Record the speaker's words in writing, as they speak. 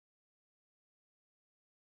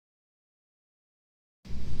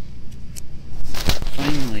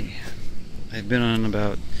I've been on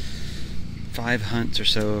about 5 hunts or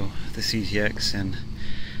so with the CTX and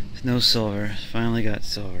no silver. Finally got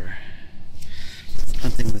silver.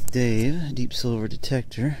 Hunting with Dave, deep silver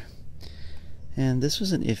detector. And this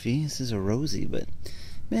was an iffy. This is a rosy, but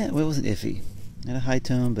man, well, it wasn't iffy. It had a high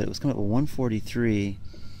tone, but it was coming up with 143,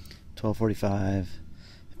 1245,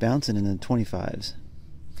 bouncing in the 25s.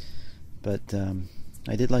 But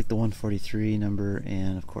I did like the 143 number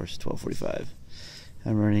and of course 1245.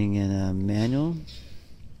 I'm running in a manual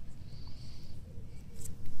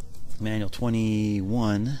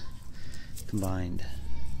 21 combined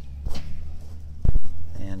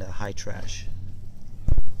and a high trash.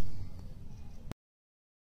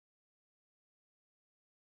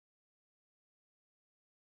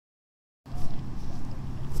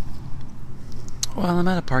 Well, I'm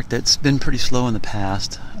at a park that's been pretty slow in the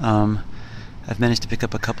past. I've managed to pick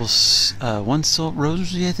up a couple, one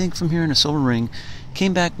rosy I think from here and a silver ring.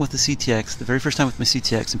 Came back with the CTX, the very first time with my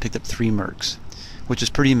CTX, and picked up 3 mercs, which is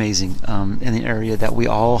pretty amazing in the area that we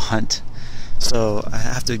all hunt. So I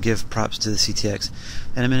have to give props to the CTX.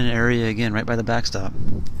 And I'm in an area again right by the backstop.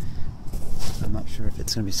 I'm not sure if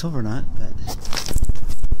it's going to be silver or not, but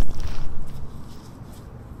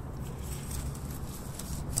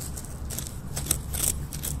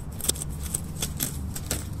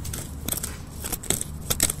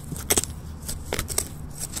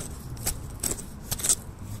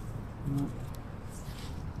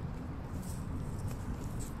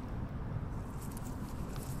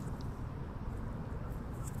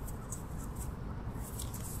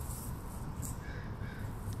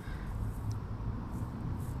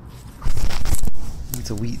it's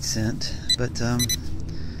a wheat scent. But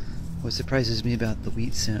what surprises me about the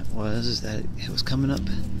wheat scent is that it was coming up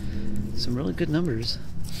some really good numbers,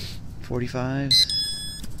 45s,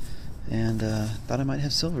 and thought I might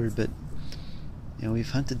have silver, but you know, we've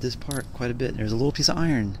hunted this park quite a bit. There's a little piece of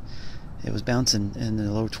iron. It was bouncing in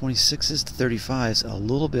the lower 26s to 35s, a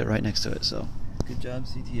little bit right next to it. So good job,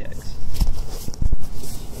 CTX.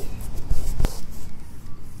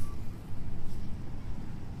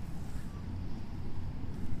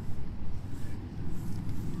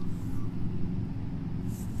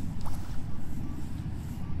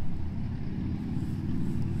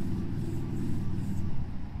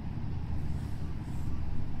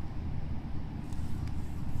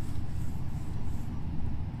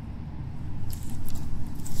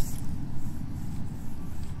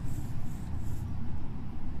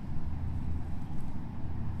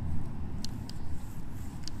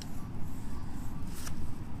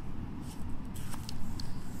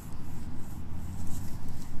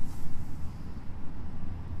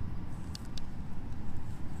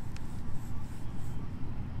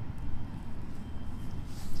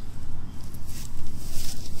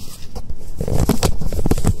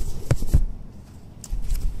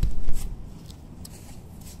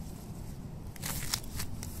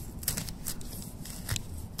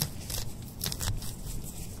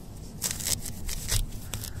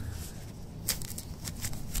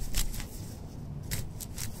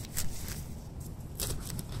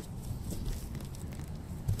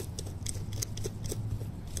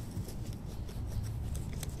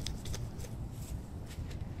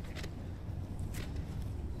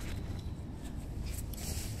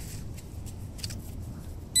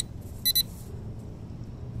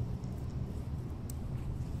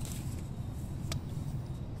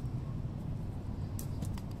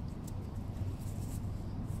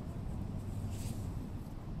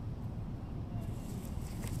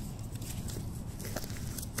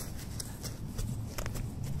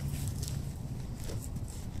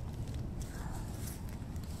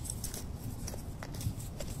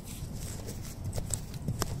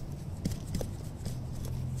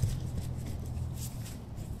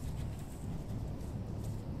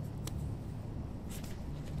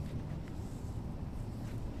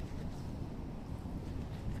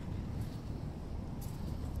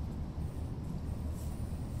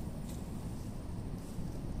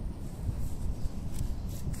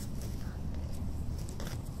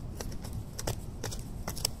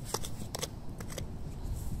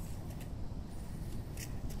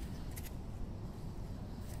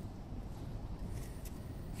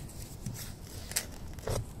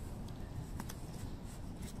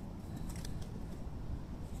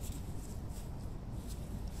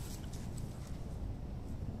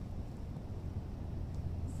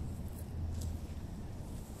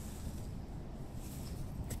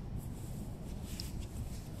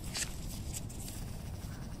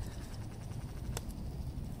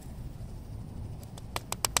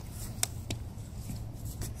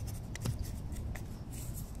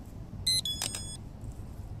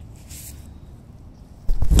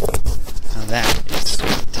 that is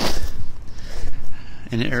sweet.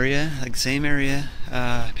 An area, like same area,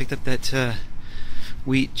 I picked up that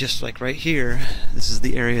wheat just like right here. This is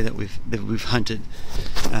the area that we've hunted.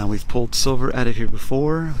 We've pulled silver out of here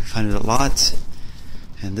before. We've hunted it lots,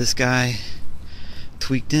 and this guy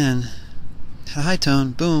tweaked in, had a high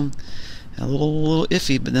tone, boom, a little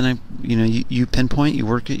iffy, but then you pinpoint, you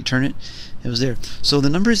work it, you turn it, it was there. So the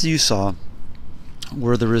numbers that you saw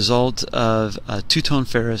were the result of a two-tone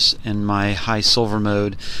ferrous in my high silver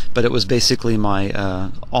mode, but it was basically my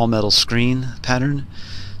all metal screen pattern.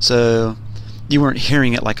 So you weren't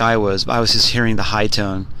hearing it like I was just hearing the high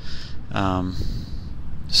tone. But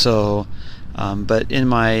in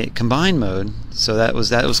my combined mode, so that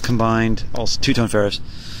was combined, also two-tone ferrous.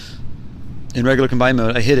 In regular combined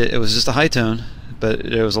mode, I hit it. It was just a high tone, but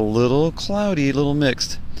it was a little cloudy, a little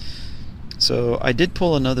mixed. So I did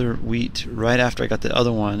pull another wheat right after I got the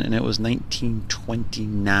other one, and it was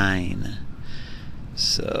 1929.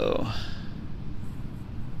 So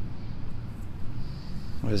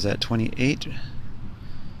what is that, 28?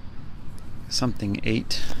 Something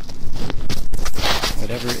 8.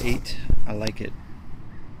 Whatever 8, I like it.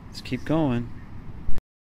 Let's keep going.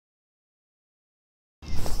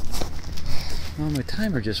 Well, my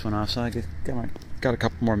timer just went off, so I got a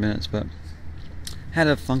couple more minutes, but had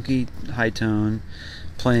a funky high tone,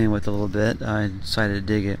 playing with it a little bit. I decided to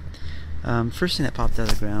dig it. First thing that popped out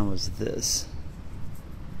of the ground was this,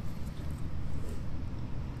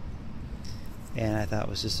 and I thought it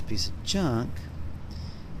was just a piece of junk.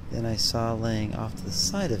 Then I saw laying off to the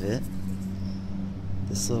side of it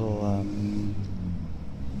this little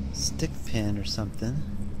stick pin or something.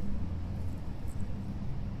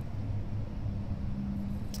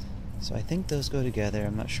 So I think those go together.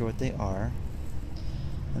 I'm not sure what they are.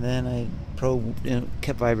 And then I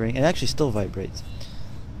kept vibrating. It actually still vibrates.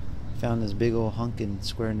 Found this big old hunkin'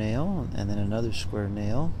 square nail, and then another square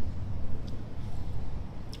nail.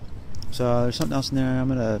 So there's something else in there. I'm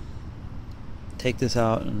gonna take this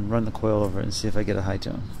out and run the coil over it and see if I get a high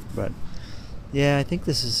tone. But yeah, I think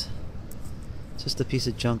this is just a piece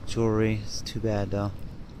of junk jewelry. It's too bad though.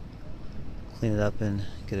 Clean it up and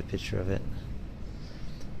get a picture of it.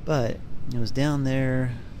 But it was down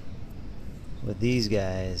there with these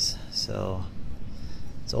guys, so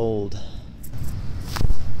it's old.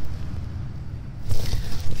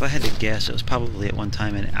 If I had to guess, it was probably at one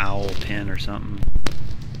time an owl pin or something,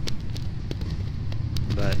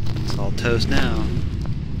 but it's all toast now.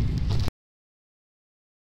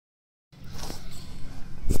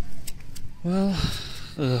 Well,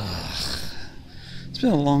 it's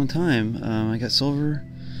been a long time. I got silver,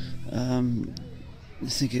 I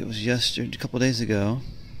think it was a couple days ago.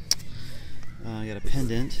 I got a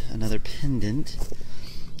pendant, another pendant.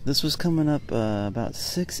 This was coming up about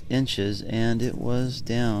 6 inches, and it was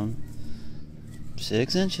down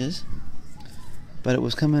 6 inches, but it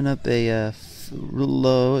was coming up a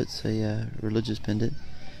low. It's a religious pendant.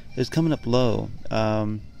 It was coming up low.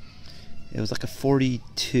 It was like a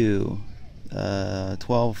 42,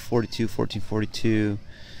 12, 42, 14, 42,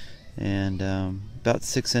 and about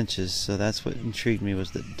 6 inches. So that's what intrigued me,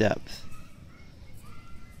 was the depth.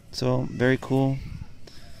 So very cool.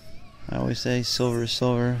 I always say silver is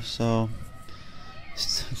silver, so I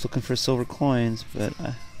was looking for silver coins, but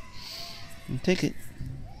I'll take it.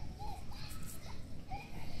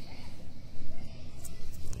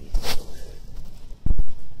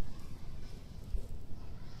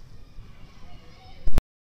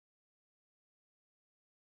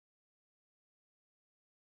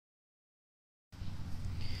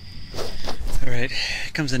 Alright,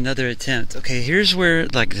 here comes another attempt. Okay, here's where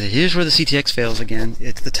the CTX fails again.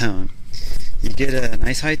 It's the tone. You get a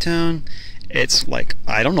nice high tone. It's like,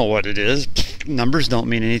 I don't know what it is. Numbers don't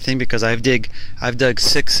mean anything, because I've dug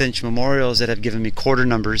 6-inch memorials that have given me quarter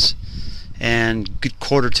numbers and good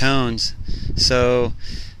quarter tones. So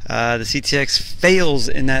the CTX fails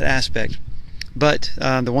in that aspect. But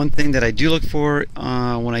the one thing that I do look for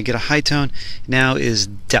when I get a high tone now is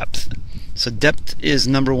depth. So depth is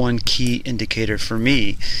 #1 key indicator for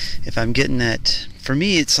me. If I'm getting that, for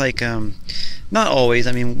me it's like, not always,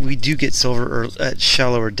 I mean we do get silver at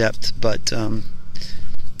shallower depth, but if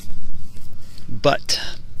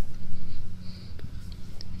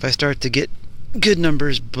I start to get good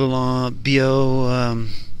numbers below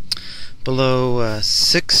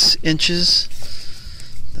 6 inches,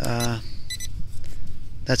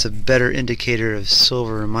 that's a better indicator of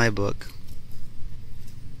silver in my book.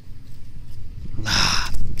 Ah,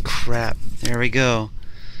 crap. There we go.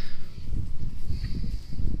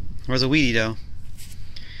 Where's a weedy though?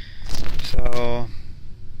 So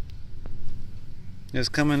it was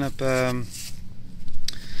coming up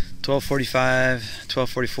 1245,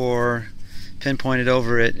 1244, pinpointed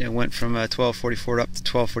over it. It went from 1244 up to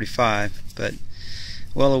 1245. But,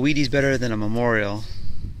 well, a Wheaty's better than a Memorial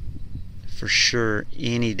for sure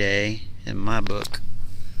any day in my book.